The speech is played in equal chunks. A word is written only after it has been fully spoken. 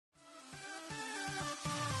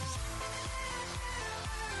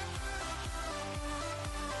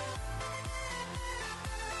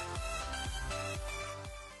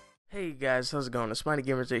Hey guys, how's it going? It's Mighty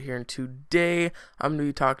Gamers 8 here, and today I'm going to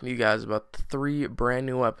be talking to you guys about the 3 brand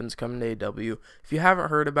new weapons coming to AW. If you haven't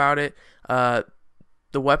heard about it, the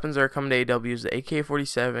weapons that are coming to AW is the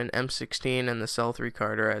AK-47, M16, and the Cell 3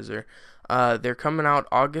 Carterizer. They're coming out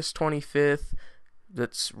August 25th.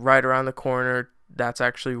 That's right around the corner. That's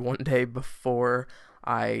actually one day before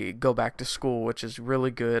I go back to school, which is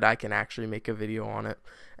really good. I can actually make a video on it,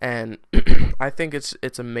 and I think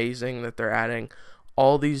it's amazing that they're adding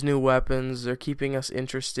all these new weapons. They're keeping us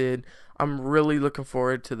interested. I'm really looking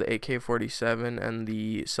forward to the AK-47 and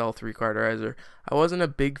the Cell 3 Carterizer. I wasn't a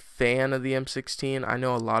big fan of the M16. I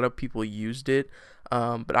know a lot of people used it,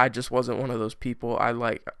 but I just wasn't one of those people. I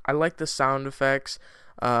like the sound effects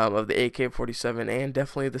of the AK-47 and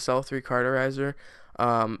definitely the Cell 3 Carterizer.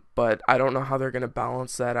 But I don't know how they're going to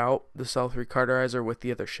balance that out, the Cell 3 Carterizer, with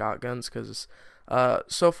the other shotguns, because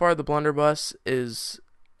so far the blunderbuss is,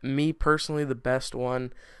 me personally, the best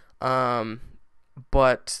one,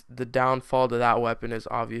 but the downfall to that weapon is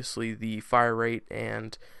obviously the fire rate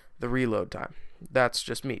and the reload time. That's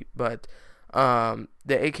just me. But the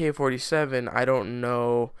AK-47, I don't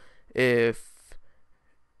know if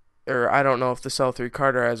the Cell 3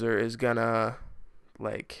 Carterizer is gonna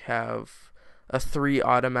have a 3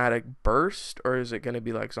 automatic burst, or is it gonna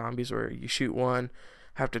be like zombies where you shoot one,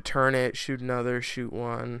 have to turn it, shoot another, shoot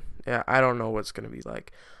one. Yeah, I don't know what's gonna be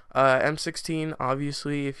like. M16,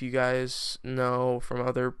 obviously, if you guys know from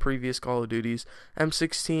other previous Call of Duties,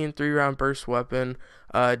 M16 3-round burst weapon.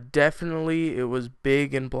 Definitely it was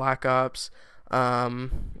big in Black Ops,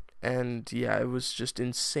 and yeah, it was just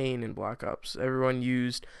insane in Black Ops. Everyone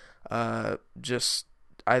used just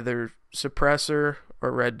either suppressor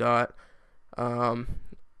or red dot,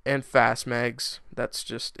 and fast mags. That's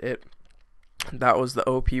just it. That was the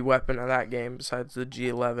OP weapon of that game, besides the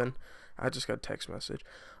G11. I just got a text message.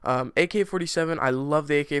 AK-47, I love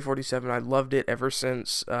the AK-47. I loved it ever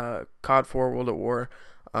since COD 4 World at War.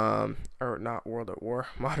 Or not World at War,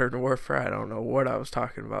 Modern Warfare. I don't know what I was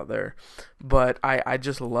talking about there. But I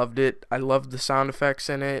just loved it. I loved the sound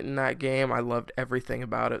effects in it in that game. I loved everything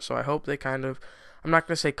about it. So I hope they kind of, I'm not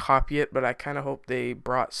going to say copy it, but I kind of hope they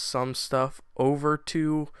brought some stuff over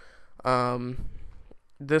to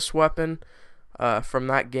this weapon from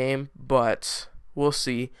that game. But we'll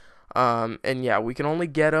see. And yeah, we can only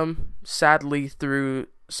get them, sadly, through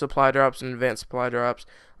supply drops and advanced supply drops.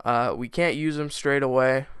 We can't use them straight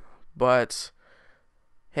away, but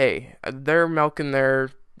hey, they're milking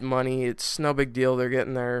their money. It's no big deal. They're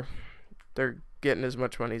getting as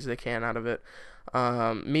much money as they can out of it.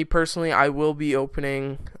 Me personally, I will be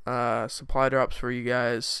opening supply drops for you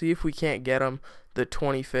guys. See if we can't get them the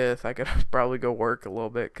 25th. I could probably go work a little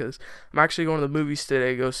bit, because I'm actually going to the movies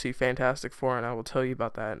today to go see Fantastic Four, and I will tell you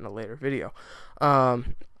about that in a later video.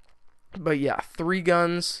 But yeah, 3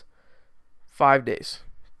 guns, 5 days.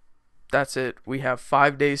 That's it. We have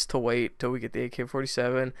 5 days to wait till we get the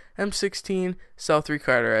AK-47, M16, Cell 3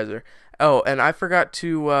 Carterizer. Oh, and I forgot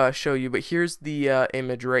to show you, but here's the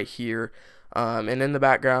image right here. And in the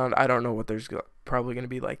background, I don't know what there's probably going to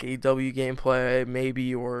be, like AW gameplay,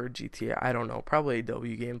 maybe, or GTA. I don't know. Probably AW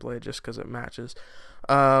gameplay, just because it matches.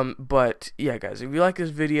 But yeah, guys, if you like this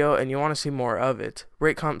video and you want to see more of it,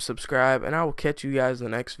 rate, comment, subscribe, and I will catch you guys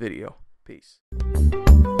in the next video. Peace.